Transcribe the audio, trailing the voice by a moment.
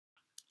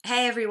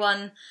Hey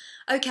everyone!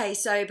 Okay,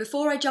 so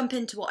before I jump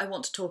into what I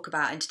want to talk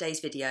about in today's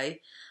video,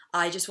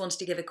 I just wanted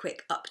to give a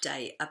quick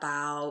update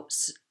about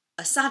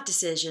a sad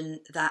decision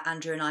that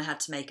Andrew and I had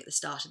to make at the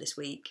start of this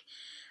week,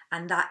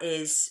 and that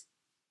is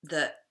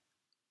that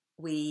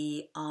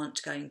we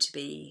aren't going to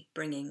be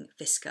bringing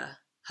Fiska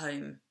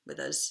home with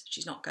us.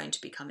 She's not going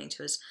to be coming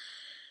to us.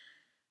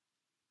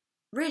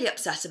 Really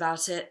upset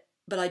about it,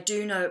 but I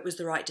do know it was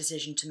the right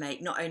decision to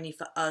make, not only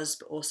for us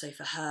but also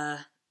for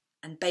her,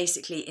 and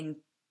basically in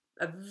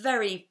a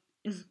very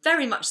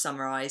much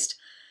summarised,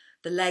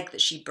 the leg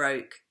that she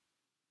broke,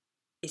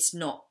 it's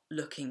not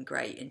looking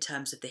great in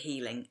terms of the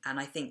healing, and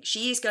I think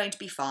she is going to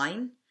be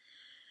fine,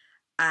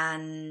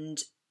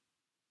 and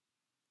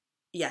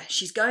yeah,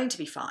 she's going to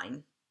be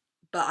fine,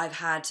 but I've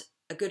had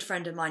a good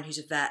friend of mine who's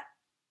a vet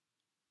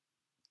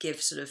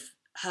give sort of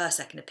her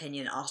second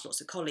opinion, asked lots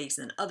of colleagues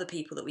and then other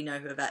people that we know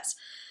who are vets,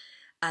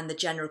 and the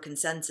general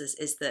consensus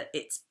is that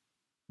it's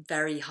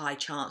very high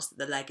chance that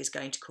the leg is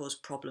going to cause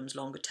problems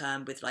longer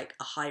term with like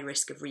a high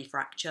risk of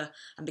refracture.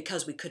 And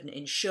because we couldn't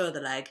insure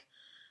the leg,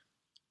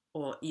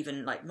 or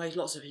even like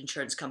lots of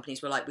insurance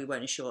companies were like, we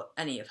won't insure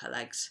any of her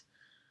legs,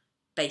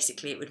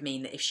 basically it would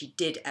mean that if she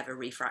did ever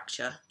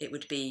refracture, it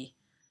would be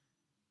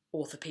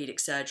orthopedic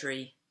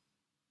surgery,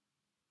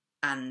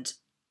 and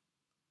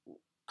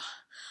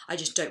I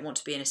just don't want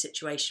to be in a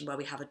situation where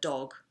we have a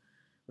dog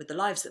with the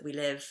lives that we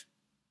live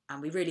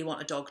and we really want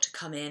a dog to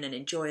come in and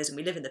enjoy us, and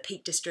we live in the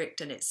Peak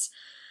District and it's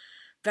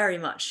very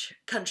much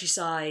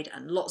countryside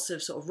and lots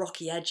of sort of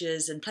rocky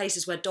edges and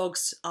places where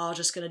dogs are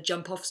just going to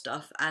jump off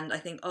stuff, and I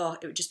think, oh,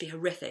 it would just be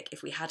horrific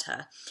if we had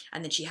her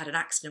and then she had an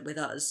accident with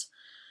us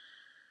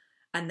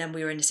and then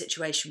we were in a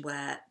situation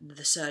where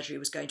the surgery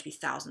was going to be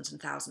thousands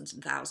and thousands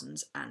and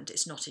thousands and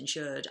it's not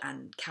insured,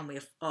 and can we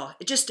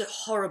it's just a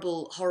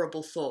horrible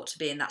thought to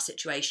be in that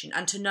situation,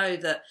 and to know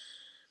that,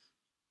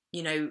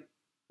 you know,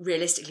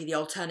 realistically the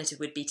alternative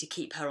would be to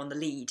keep her on the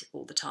lead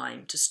all the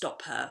time to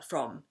stop her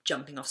from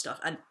jumping off stuff,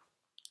 and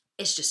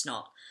it's just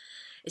not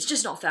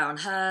fair on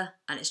her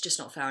and it's just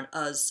not fair on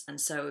us. And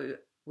so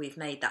we've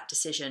made that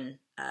decision,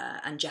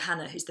 and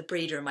Johanna, who's the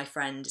breeder and my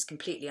friend, is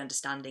completely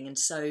understanding, and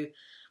so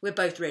we're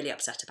both really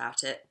upset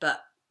about it,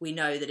 but we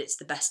know that it's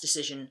the best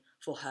decision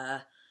for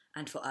her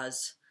and for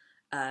us,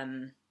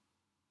 and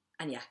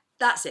yeah,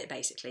 that's it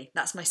basically.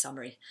 That's my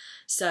summary.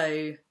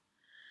 So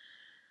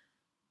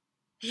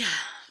yeah,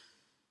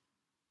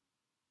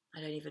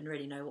 I don't even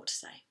really know what to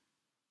say.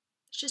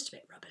 It's just a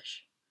bit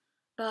rubbish.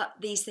 But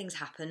these things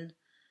happen,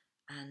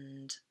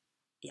 and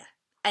yeah.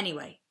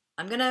 Anyway,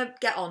 I'm going to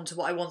get on to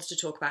what I wanted to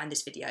talk about in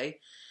this video,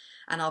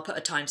 and I'll put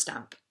a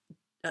timestamp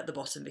at the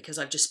bottom because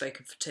I've just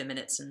spoken for 2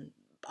 minutes and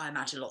I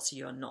imagine lots of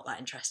you are not that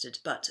interested.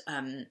 But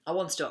I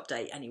wanted to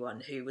update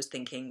anyone who was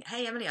thinking,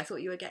 hey Emily, I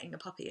thought you were getting a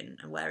puppy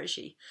and where is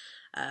she?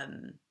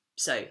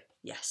 So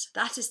yes,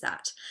 that is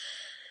that.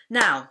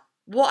 Now,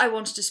 what I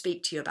wanted to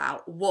speak to you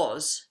about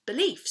was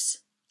beliefs.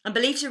 And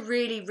beliefs are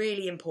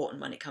really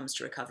important when it comes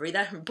to recovery.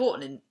 They're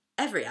important in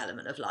every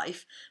element of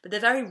life, but they're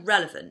very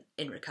relevant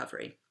in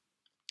recovery.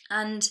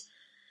 And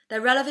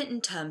they're relevant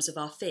in terms of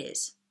our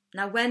fears.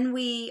 Now, when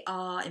we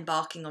are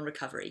embarking on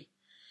recovery,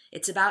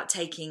 it's about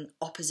taking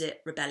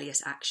opposite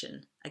rebellious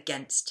action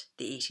against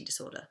the eating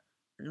disorder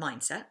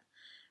mindset,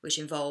 which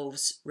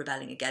involves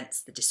rebelling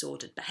against the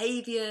disordered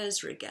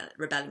behaviours,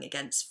 rebelling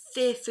against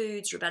fear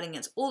foods, rebelling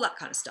against all that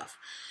kind of stuff.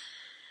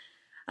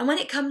 And when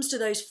it comes to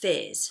those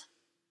fears,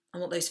 and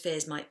what those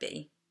fears might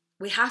be,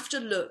 we have to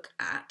look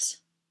at,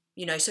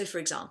 so for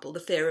example, the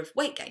fear of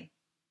weight gain.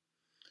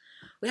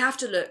 We have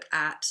to look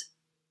at,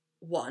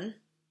 one,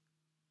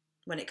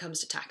 when it comes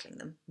to tackling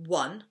them,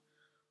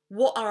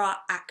 what are our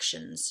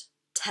actions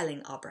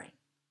telling our brain?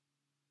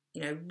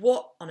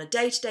 What on a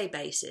day-to-day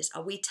basis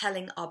are we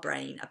telling our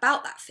brain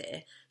about that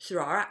fear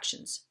through our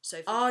actions?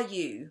 So are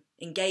you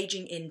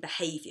engaging in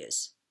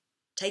behaviours,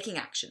 taking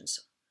actions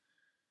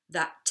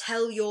that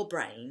tell your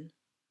brain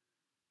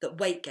that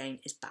weight gain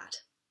is bad?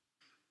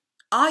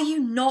 Are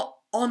you not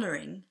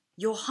honouring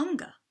your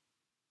hunger?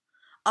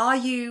 Are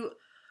you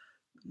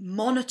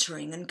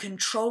monitoring and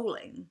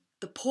controlling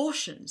the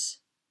portions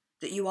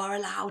that you are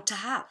allowed to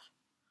have?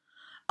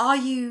 Are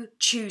you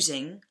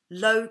choosing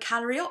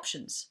low-calorie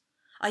options?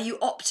 Are you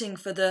opting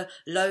for the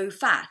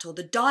low-fat or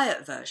the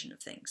diet version of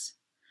things?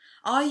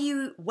 Are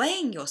you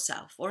weighing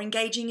yourself or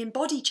engaging in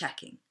body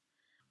checking?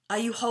 Are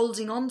you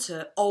holding on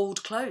to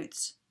old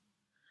clothes?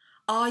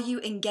 Are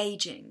you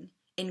engaging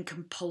in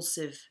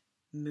compulsive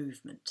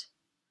movement?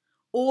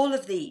 All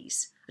of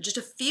these are just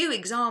a few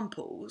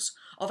examples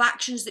of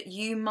actions that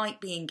you might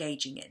be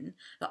engaging in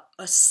that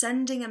are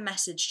sending a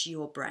message to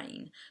your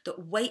brain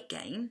that weight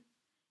gain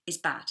is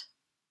bad.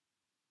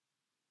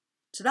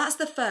 So that's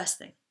the first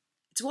thing.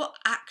 It's what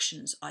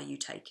actions are you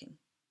taking?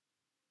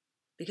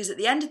 Because at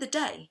the end of the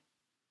day,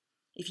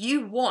 if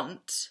you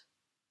want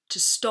to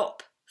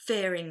stop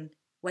fearing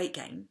weight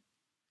gain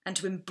and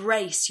to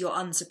embrace your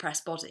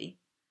unsuppressed body,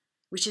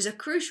 which is a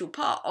crucial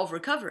part of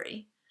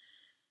recovery,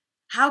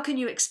 how can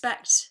you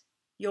expect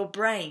your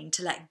brain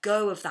to let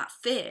go of that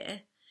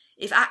fear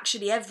if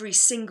actually every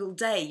single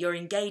day you're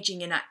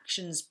engaging in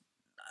actions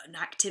and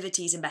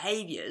activities and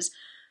behaviours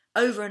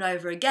over and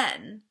over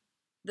again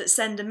that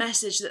send a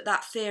message that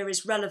that fear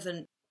is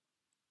relevant?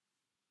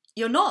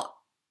 You're not.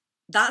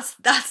 That's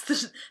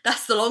the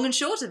long and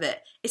short of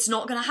it. It's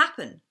not going to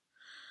happen.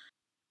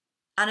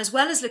 And as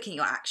well as looking at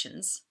your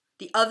actions,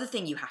 the other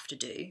thing you have to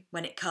do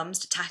when it comes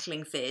to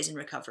tackling fears in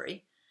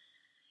recovery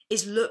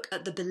is look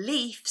at the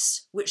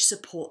beliefs which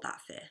support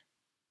that fear.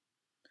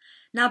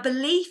 Now,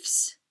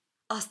 beliefs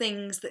are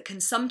things that can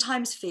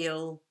sometimes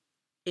feel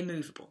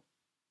immovable.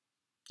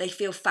 They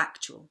feel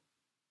factual.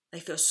 They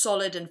feel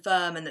solid and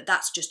firm, and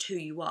that's just who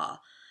you are.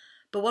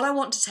 But what I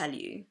want to tell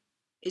you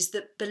is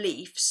that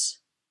beliefs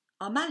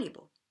are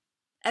malleable.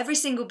 Every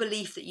single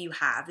belief that you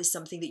have is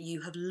something that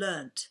you have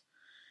learnt.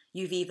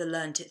 You've either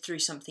learnt it through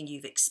something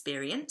you've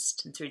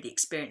experienced and through the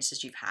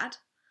experiences you've had,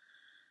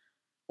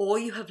 or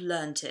you have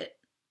learnt it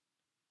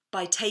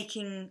by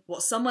taking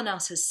what someone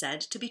else has said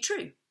to be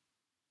true.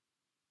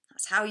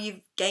 That's how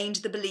you've gained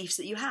the beliefs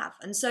that you have.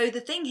 And so the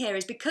thing here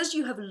is, because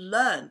you have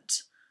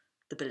learnt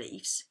the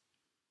beliefs,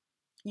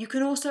 you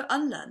can also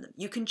unlearn them.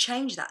 You can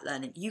change that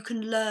learning. You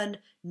can learn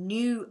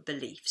new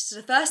beliefs. So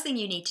the first thing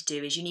you need to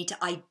do is you need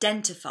to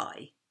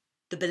identify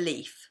the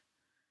belief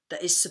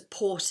that is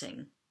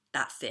supporting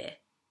that fear.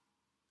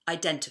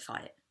 Identify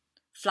it.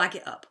 Flag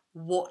it up.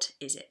 What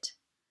is it?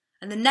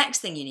 And the next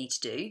thing you need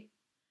to do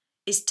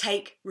is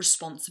take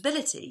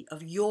responsibility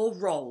of your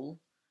role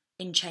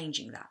in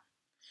changing that.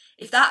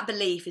 If that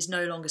belief is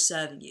no longer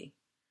serving you,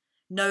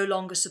 no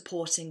longer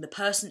supporting the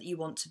person that you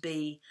want to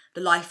be,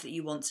 the life that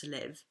you want to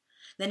live,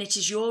 then it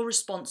is your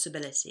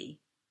responsibility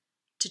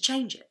to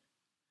change it,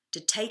 to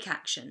take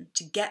action,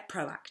 to get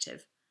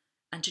proactive,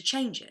 and to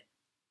change it.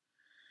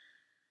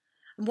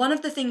 And one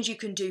of the things you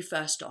can do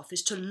first off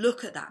is to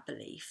look at that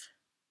belief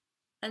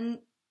and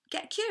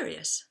get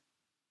curious.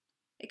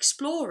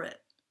 Explore it.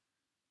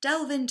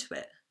 Delve into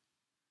it.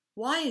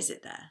 Why is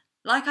it there?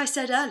 Like I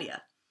said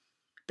earlier,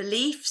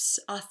 beliefs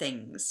are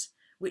things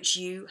which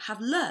you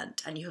have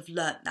learnt, and you have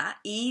learnt that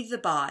either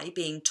by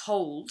being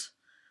told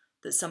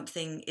that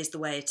something is the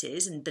way it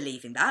is and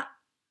believing that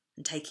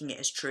and taking it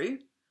as true,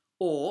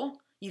 or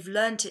you've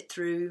learnt it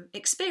through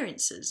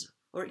experiences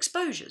or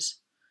exposures.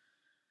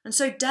 And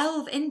so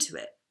delve into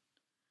it.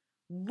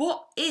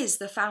 What is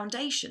the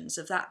foundations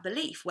of that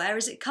belief? Where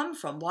has it come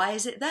from? Why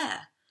is it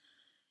there?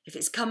 If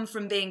it's come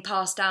from being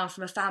passed down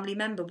from a family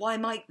member, why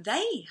might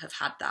they have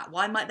had that?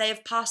 Why might they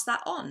have passed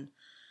that on?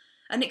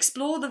 And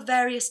explore the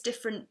various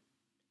different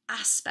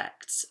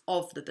aspects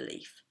of the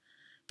belief,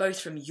 both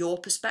from your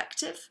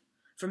perspective,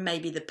 from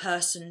maybe the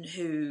person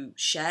who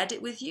shared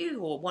it with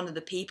you, or one of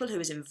the people who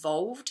is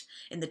involved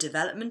in the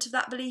development of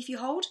that belief you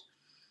hold.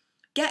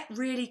 Get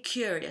really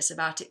curious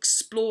about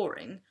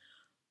exploring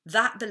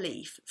that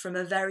belief from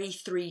a very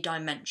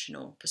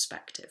three-dimensional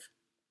perspective.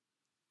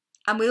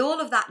 And with all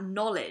of that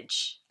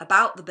knowledge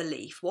about the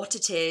belief, what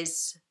it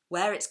is,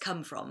 where it's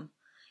come from,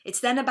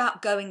 it's then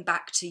about going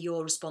back to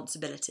your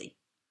responsibility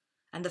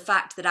and the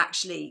fact that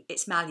actually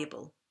it's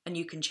malleable and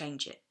you can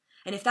change it.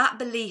 And if that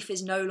belief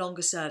is no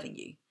longer serving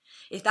you,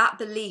 if that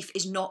belief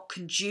is not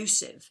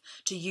conducive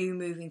to you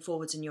moving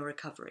forwards in your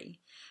recovery,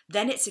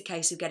 then it's a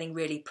case of getting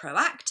really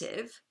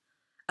proactive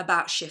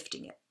about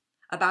shifting it,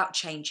 about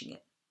changing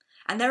it.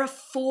 And there are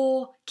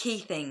 4 key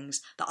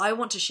things that I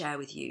want to share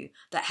with you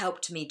that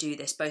helped me do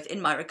this, both in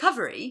my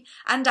recovery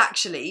and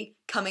actually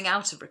coming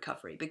out of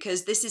recovery,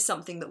 because this is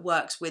something that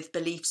works with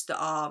beliefs that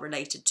are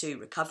related to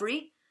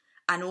recovery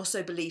and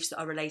also beliefs that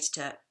are related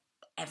to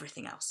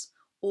everything else,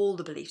 all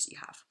the beliefs you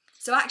have.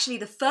 So actually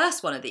the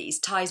first one of these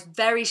ties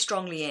very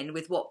strongly in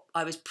with what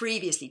I was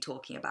previously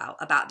talking about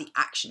the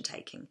action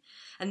taking.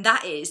 And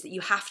that is that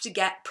you have to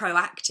get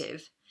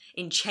proactive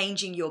in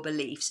changing your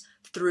beliefs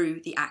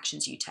through the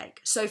actions you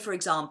take. So for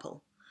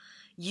example,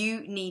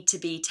 you need to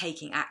be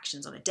taking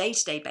actions on a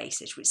day-to-day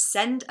basis which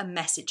send a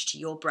message to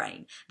your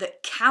brain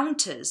that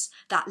counters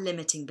that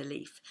limiting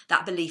belief,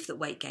 that belief that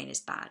weight gain is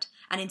bad,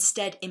 and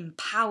instead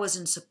empowers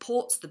and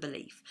supports the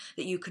belief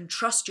that you can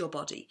trust your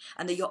body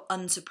and that your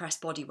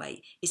unsuppressed body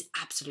weight is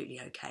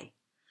absolutely okay.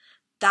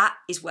 That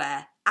is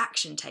where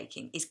action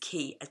taking is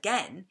key,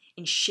 again,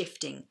 in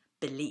shifting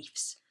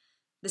beliefs.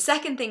 The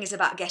second thing is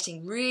about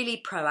getting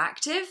really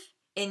proactive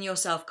in your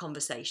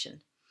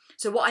self-conversation.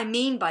 So what I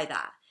mean by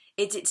that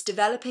is it's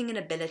developing an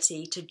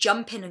ability to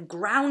jump in and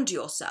ground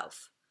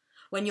yourself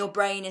when your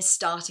brain is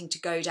starting to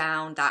go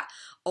down that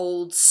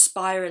old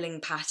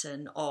spiraling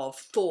pattern of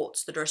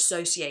thoughts that are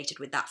associated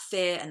with that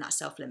fear and that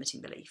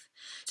self-limiting belief.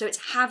 So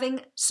it's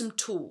having some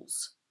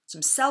tools,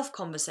 some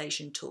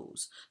self-conversation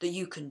tools that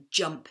you can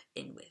jump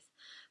in with.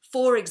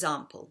 For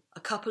example,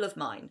 a couple of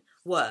mine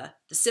were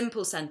the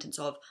simple sentence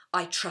of,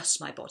 I trust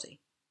my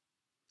body.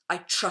 I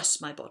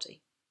trust my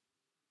body.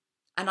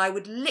 And I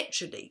would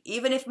literally,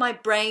 even if my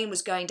brain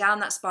was going down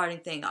that spiraling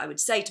thing, I would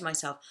say to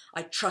myself,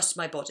 I trust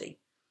my body.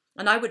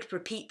 And I would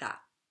repeat that.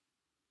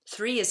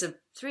 3 is a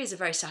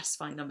very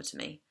satisfying number to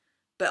me,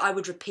 but I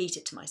would repeat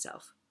it to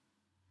myself.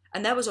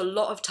 And there was a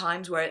lot of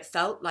times where it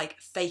felt like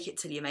fake it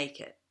till you make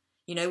it.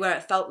 You know, where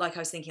it felt like I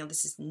was thinking, oh,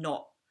 this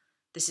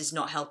is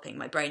not helping.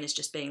 My brain is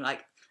just being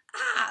like,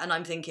 and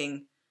I'm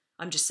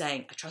just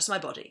saying, I trust my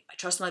body. I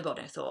trust my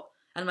body, I thought.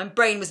 And my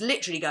brain was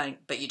literally going,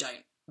 but you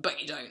don't. I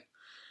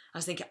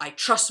was thinking, I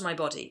trust my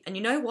body. And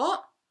you know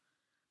what?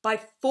 By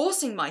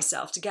forcing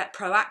myself to get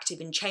proactive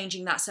in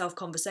changing that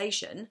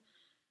self-conversation,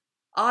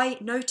 I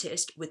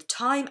noticed with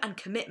time and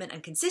commitment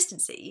and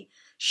consistency,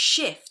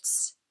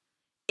 shifts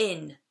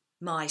in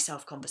my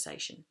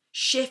self-conversation,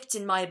 shifts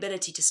in my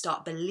ability to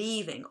start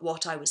believing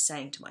what I was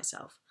saying to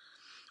myself.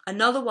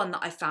 Another one that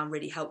I found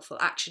really helpful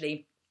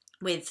actually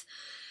with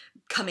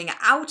coming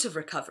out of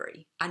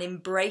recovery and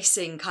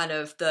embracing kind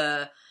of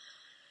the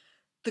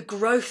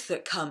growth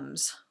that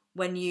comes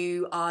when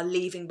you are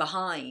leaving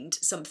behind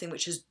something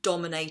which has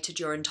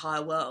dominated your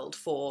entire world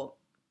for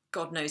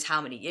God knows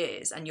how many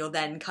years, and you're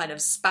then kind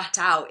of spat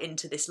out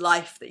into this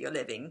life that you're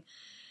living.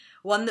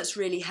 One that's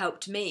really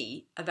helped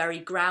me, a very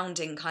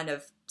grounding kind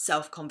of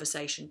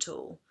self-conversation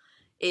tool,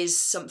 is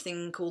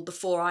something called the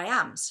 4 I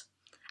Ams.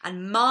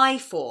 And my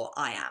 4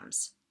 I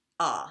Ams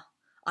are,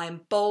 I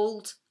am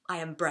bold, I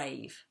am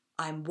brave,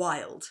 I am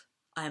wild,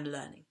 I am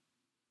learning.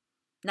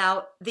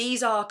 Now,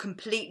 these are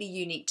completely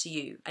unique to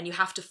you, and you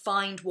have to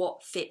find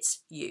what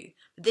fits you.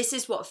 This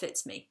is what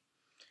fits me.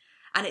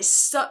 And it's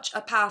such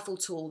a powerful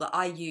tool that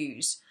I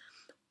use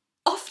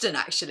often,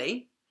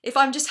 actually, if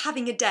I'm just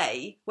having a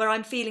day where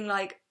I'm feeling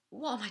like,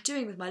 what am I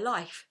doing with my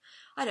life?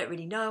 I don't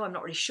really know. I'm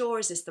not really sure.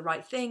 Is this the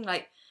right thing?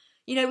 Like,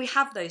 you know, we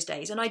have those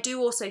days. And I do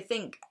also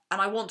think,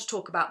 and I want to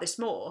talk about this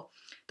more,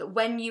 that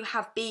when you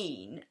have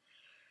been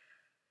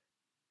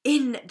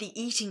in the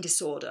eating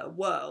disorder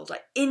world,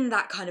 like in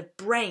that kind of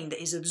brain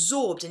that is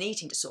absorbed in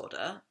eating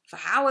disorder for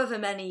however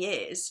many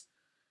years,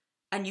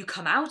 and you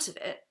come out of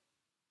it,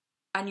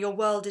 and your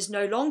world is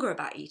no longer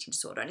about eating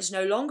disorder, and it's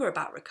no longer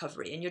about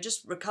recovery, and you're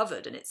just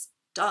recovered and it's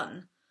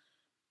done.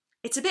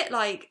 It's a bit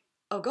like,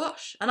 oh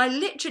gosh. And I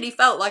literally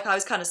felt like I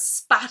was kind of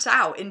spat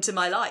out into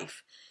my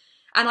life.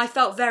 And I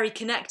felt very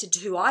connected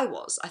to who I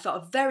was. I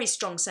felt a very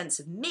strong sense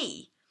of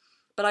me,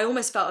 but I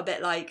almost felt a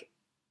bit like,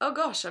 oh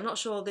gosh, I'm not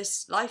sure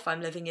this life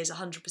I'm living is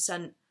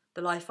 100%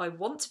 the life I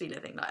want to be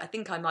living. Like, I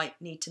think I might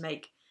need to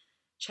make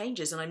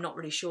changes, and I'm not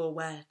really sure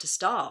where to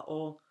start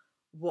or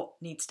what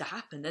needs to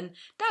happen. And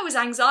there was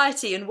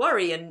anxiety and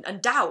worry and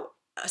doubt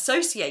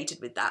associated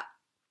with that.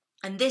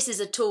 And this is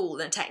a tool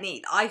and a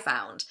technique that I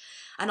found,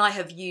 and I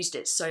have used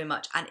it so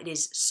much, and it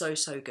is so,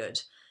 so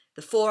good.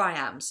 The 4 I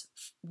Ams.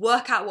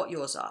 Work out what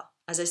yours are.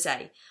 As I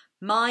say,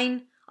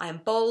 mine, I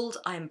am bold,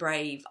 I am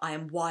brave, I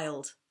am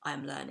wild, I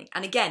am learning.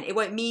 And again, it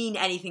won't mean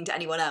anything to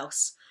anyone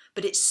else,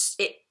 but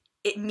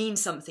it means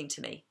something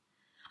to me.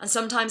 And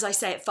sometimes I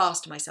say it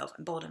fast to myself,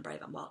 I'm bold, I'm brave,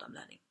 I'm wild, I'm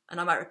learning. And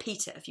I might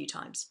repeat it a few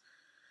times.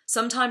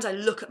 Sometimes I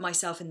look at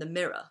myself in the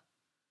mirror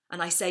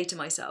and I say to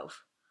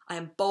myself, I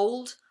am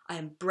bold, I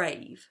am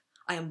brave,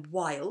 I am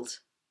wild,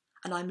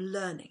 and I'm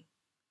learning.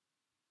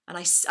 And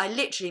I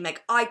literally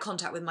make eye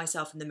contact with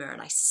myself in the mirror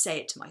and I say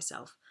it to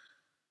myself.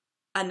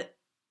 And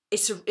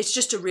it's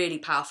just a really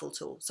powerful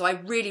tool. So I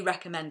really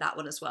recommend that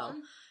one as well.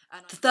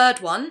 And the third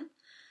one,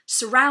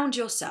 surround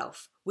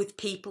yourself with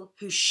people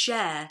who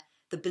share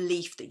the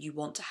belief that you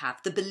want to have,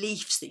 the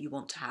beliefs that you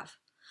want to have.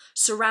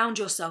 Surround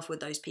yourself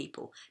with those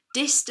people.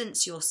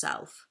 Distance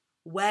yourself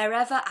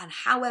wherever and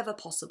however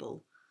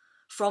possible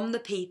from the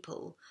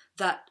people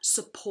that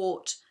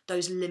support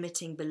those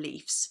limiting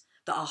beliefs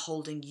that are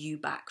holding you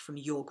back from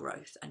your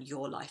growth and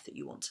your life that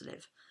you want to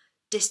live.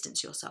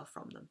 Distance yourself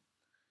from them.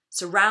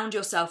 Surround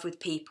yourself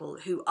with people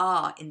who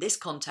are, in this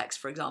context,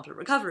 for example,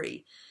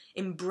 recovery,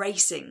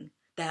 embracing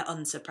their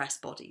unsuppressed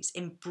bodies,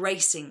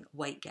 embracing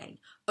weight gain,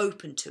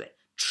 open to it,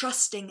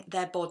 trusting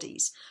their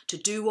bodies to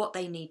do what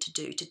they need to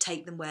do to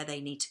take them where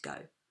they need to go.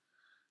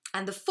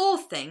 And the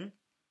fourth thing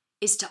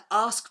is to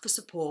ask for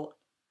support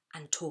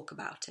and talk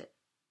about it.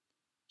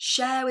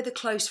 Share with a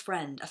close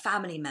friend, a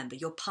family member,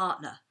 your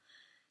partner,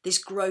 this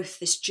growth,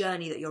 this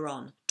journey that you're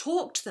on.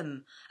 Talk to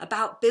them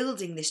about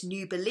building this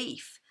new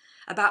belief,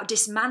 about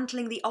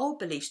dismantling the old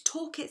beliefs.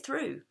 Talk it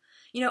through.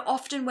 You know,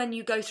 often when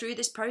you go through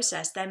this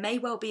process, there may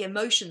well be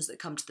emotions that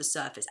come to the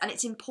surface, and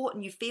it's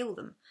important you feel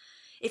them.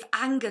 If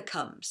anger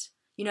comes,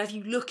 you know, if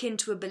you look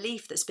into a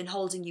belief that's been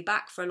holding you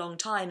back for a long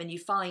time and you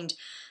find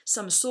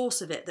some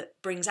source of it that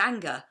brings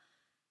anger,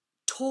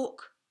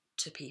 talk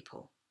to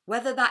people.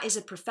 Whether that is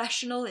a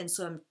professional in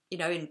some, you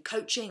know, in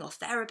coaching or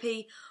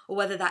therapy, or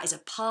whether that is a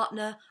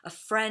partner, a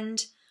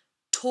friend,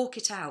 talk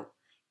it out.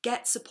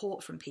 Get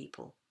support from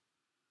people.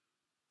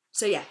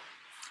 So yeah,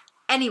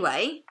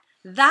 anyway,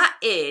 that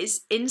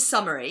is, in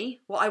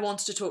summary, what I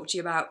wanted to talk to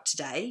you about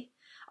today.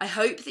 I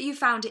hope that you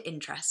found it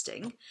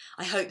interesting.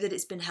 I hope that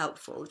it's been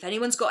helpful. If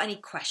anyone's got any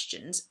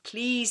questions,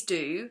 please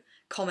do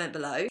comment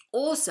below.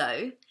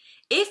 Also,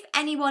 if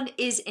anyone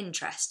is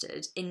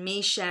interested in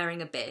me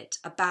sharing a bit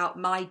about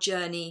my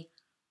journey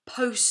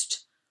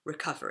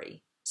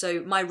post-recovery,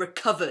 so my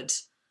recovered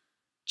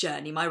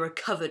journey, my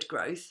recovered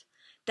growth,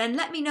 then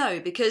let me know,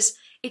 because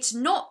it's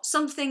not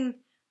something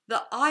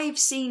that I've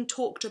seen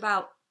talked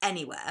about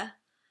anywhere.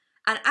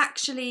 And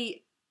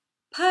actually,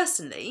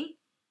 personally,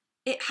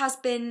 it has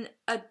been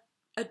a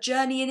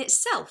journey in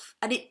itself.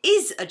 And it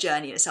is a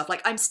journey in itself.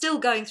 Like, I'm still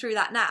going through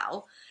that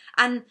now.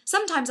 And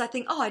sometimes I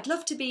think, oh, I'd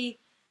love to be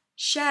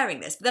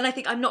sharing this. But then I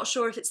think I'm not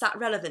sure if it's that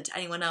relevant to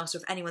anyone else or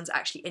if anyone's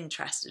actually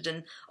interested.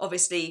 And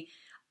obviously,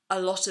 a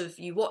lot of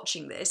you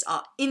watching this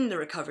are in the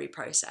recovery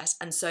process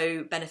and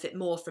so benefit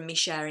more from me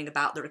sharing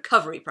about the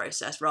recovery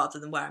process rather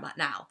than where I'm at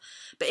now.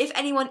 But if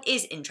anyone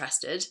is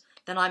interested,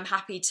 then I'm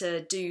happy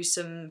to do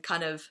some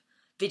kind of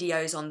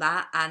videos on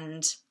that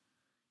and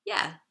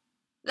yeah,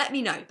 let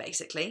me know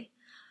basically.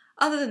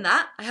 Other than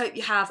that, I hope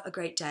you have a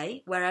great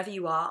day wherever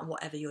you are and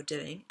whatever you're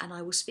doing, and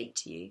I will speak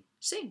to you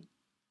soon.